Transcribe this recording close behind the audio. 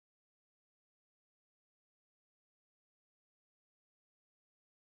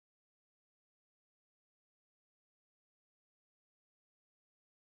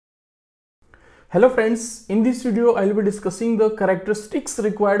Hello friends, in this video I will be discussing the characteristics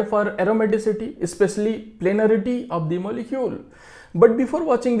required for aromaticity, especially planarity of the molecule. But before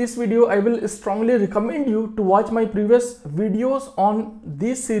watching this video, I will strongly recommend you to watch my previous videos on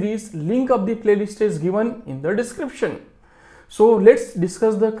this series. Link of the playlist is given in the description. So let's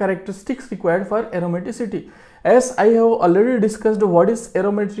discuss the characteristics required for aromaticity. As I have already discussed what is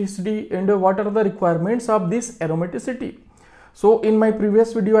aromaticity and what are the requirements of this aromaticity. So in my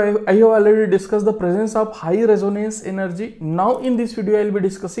previous video, I have already discussed the presence of high resonance energy. Now in this video, I will be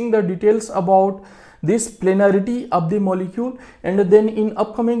discussing the details about this planarity of the molecule, and then in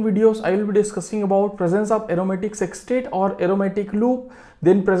upcoming videos, I will be discussing about presence of aromatic sextet or aromatic loop,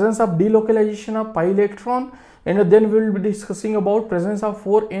 then presence of delocalization of pi electron, and then we will be discussing about presence of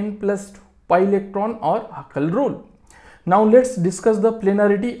 4n plus pi electron or Huckel rule. Now let's discuss the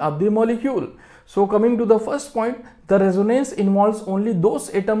planarity of the molecule. So coming to the first point, the resonance involves only those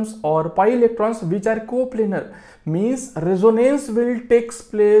atoms or pi electrons which are coplanar. Means resonance will take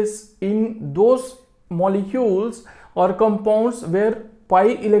place in those molecules or compounds where pi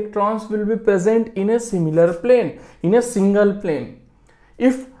electrons will be present in a similar plane, in a single plane.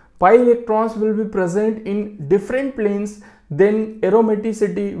 If pi electrons will be present in different planes, then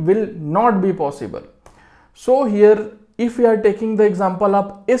aromaticity will not be possible. So here, if we are taking the example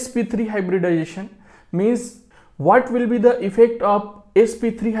of SP3 hybridization, means what will be the effect of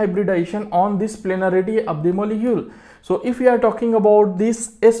SP3 hybridization on this planarity of the molecule. So if we are talking about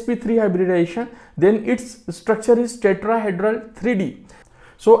this SP3 hybridization, then its structure is tetrahedral 3D.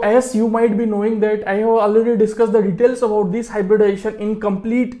 So as you might be knowing that I have already discussed the details about this hybridization in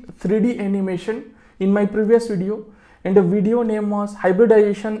complete 3D animation in my previous video, and the video name was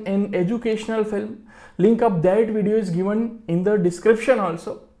Hybridization in Educational Film. Link of that video is given in the description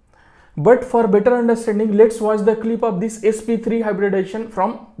also. But for better understanding, let's watch the clip of this SP3 hybridization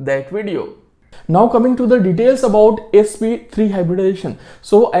from that video. Now coming to the details about SP3 hybridization.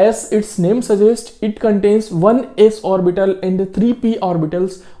 So as its name suggests, it contains one s orbital and 3 p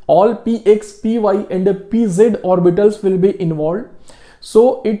orbitals. All px, py and pz orbitals will be involved.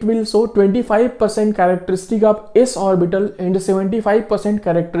 So it will show 25% characteristic of s orbital and 75%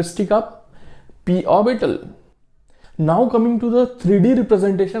 characteristic of p orbital. Now coming to the 3D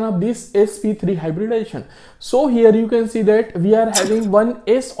representation of this SP3 hybridization. So here you can see that we are having one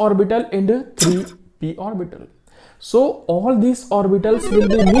s orbital and a 3 p orbital. So all these orbitals will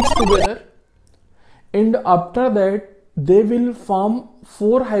be mixed together, and after that they will form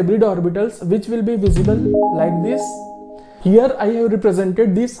 4 hybrid orbitals which will be visible like this. Here I have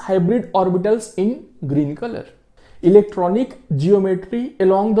represented these hybrid orbitals in green color. Electronic geometry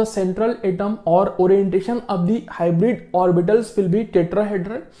along the central atom or orientation of the hybrid orbitals will be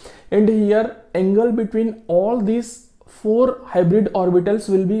tetrahedral, and here angle between all these 4 hybrid orbitals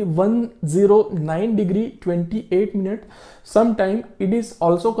will be 109 degree 28 minute. Sometime it is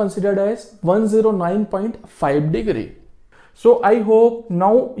also considered as 109.5 degree. So I hope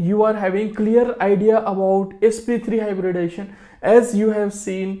now you are having clear idea about SP3 hybridization. As you have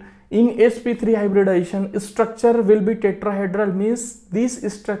seen, in SP3 hybridization, structure will be tetrahedral, means this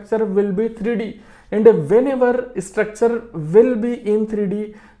structure will be 3D, and whenever structure will be in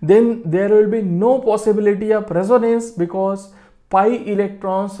 3D, then there will be no possibility of resonance because pi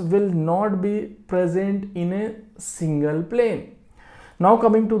electrons will not be present in a single plane. Now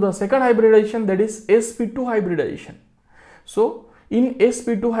coming to the second hybridization, that is SP2 hybridization. So in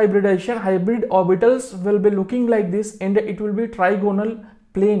SP2 hybridization, hybrid orbitals will be looking like this, and it will be trigonal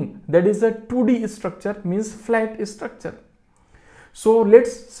plane, that is a 2D structure, means flat structure. So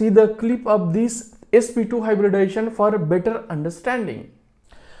let's see the clip of this SP2 hybridization for better understanding.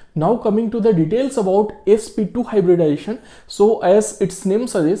 Now coming to the details about SP2 hybridization. So as its name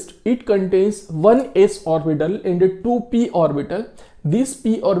suggests, it contains one s orbital and a 2 p orbital. This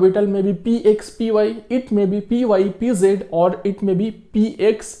p orbital may be px, py, it may be py, pz, or it may be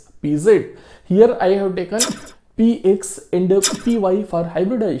px, pz. Here I have taken px and py for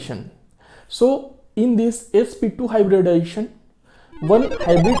hybridization. So in this SP2 hybridization, one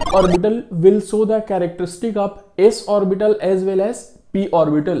hybrid orbital will show the characteristic of s orbital as well as p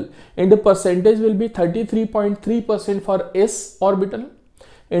orbital, and the percentage will be 33.3% for s orbital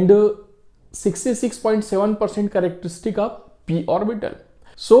and 66.7% characteristic of p orbital.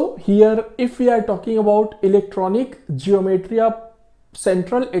 So here if we are talking about electronic geometry of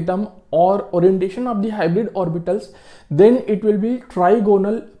central atom or orientation of the hybrid orbitals, then it will be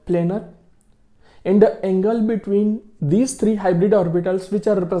trigonal planar, and the angle between these 3 hybrid orbitals, which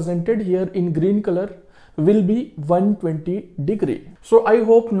are represented here in green color, will be 120 degree. So I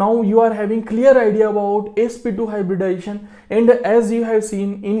hope now you are having clear idea about sp2 hybridization, and as you have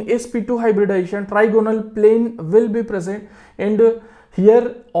seen in sp2 hybridization, trigonal plane will be present, and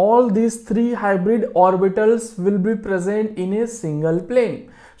here all these three hybrid orbitals will be present in a single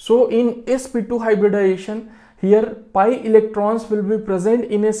plane. So in sp2 hybridization, here pi electrons will be present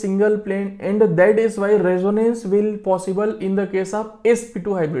in a single plane, and that is why resonance will possible in the case of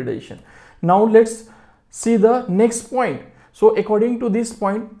sp2 hybridization. Now let's see the next point. So according to this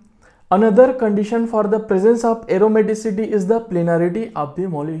point, another condition for the presence of aromaticity is the planarity of the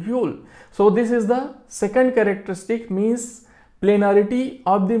molecule. So this is the second characteristic, means planarity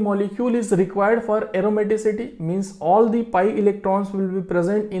of the molecule is required for aromaticity, means all the pi electrons will be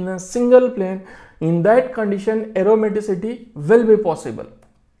present in a single plane. In that condition, aromaticity will be possible.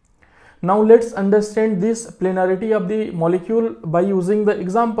 Now let's understand this planarity of the molecule by using the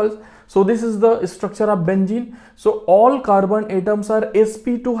examples. So this is the structure of benzene. So all carbon atoms are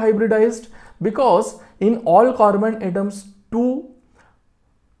sp2 hybridized, because in all carbon atoms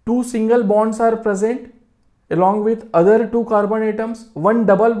two single bonds are present along with other two carbon atoms. One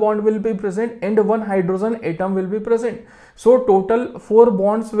double bond will be present and one hydrogen atom will be present. So total 4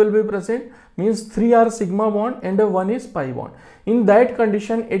 bonds will be present, means 3 are sigma bond and 1 is pi bond. In that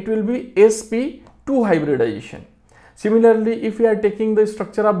condition, it will be sp2 hybridization. Similarly, if we are taking the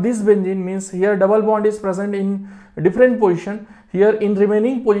structure of this benzene, means here double bond is present in different position, here in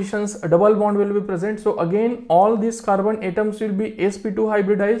remaining positions a double bond will be present. So again all these carbon atoms will be sp2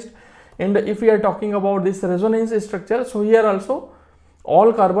 hybridized. And if we are talking about this resonance structure, so here also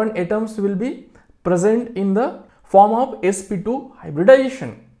all carbon atoms will be present in the form of sp2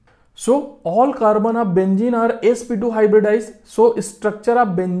 hybridization. So all carbon of benzene are sp2 hybridized, so structure of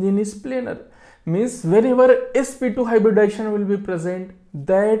benzene is planar, means wherever sp2 hybridization will be present,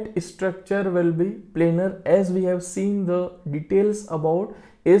 that structure will be planar, as we have seen the details about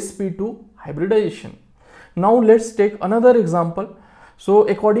sp2 hybridization. Now let's take another example. So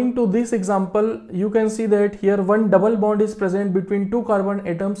according to this example, you can see that here one double bond is present between two carbon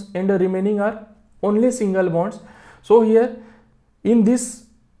atoms and the remaining are only single bonds. So here in this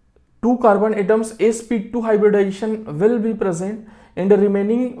two carbon atoms sp2 hybridization will be present, and the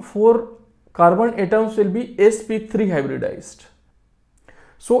remaining 4 carbon atoms will be sp3 hybridized.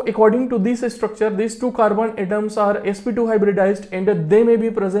 So according to this structure, these two carbon atoms are sp2 hybridized and they may be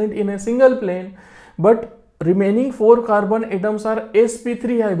present in a single plane, but remaining 4 carbon atoms are sp3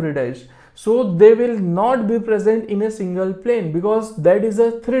 hybridized, so they will not be present in a single plane because that is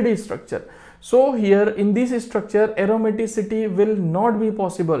a 3D structure. So here in this structure aromaticity will not be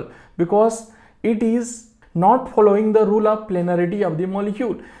possible because it is not following the rule of planarity of the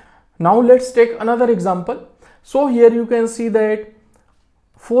molecule. Now let's take another example. So here you can see that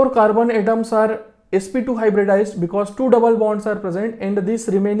 4 carbon atoms are sp2 hybridized because 2 double bonds are present, and these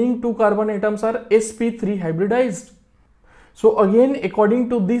remaining 2 carbon atoms are sp3 hybridized. So again according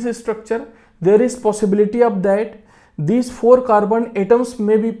to this structure, there is possibility of that these 4 carbon atoms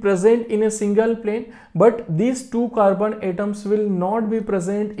may be present in a single plane, but these 2 carbon atoms will not be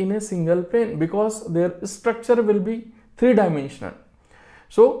present in a single plane because their structure will be 3-dimensional.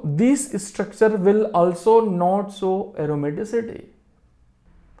 So this structure will also not show aromaticity.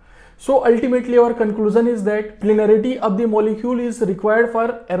 So ultimately our conclusion is that planarity of the molecule is required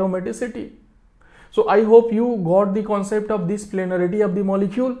for aromaticity. So I hope you got the concept of this planarity of the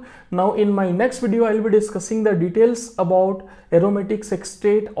molecule. Now in my next video I will be discussing the details about aromatic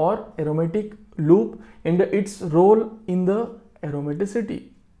sextet or aromatic loop and its role in the aromaticity.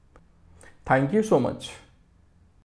 Thank you so much.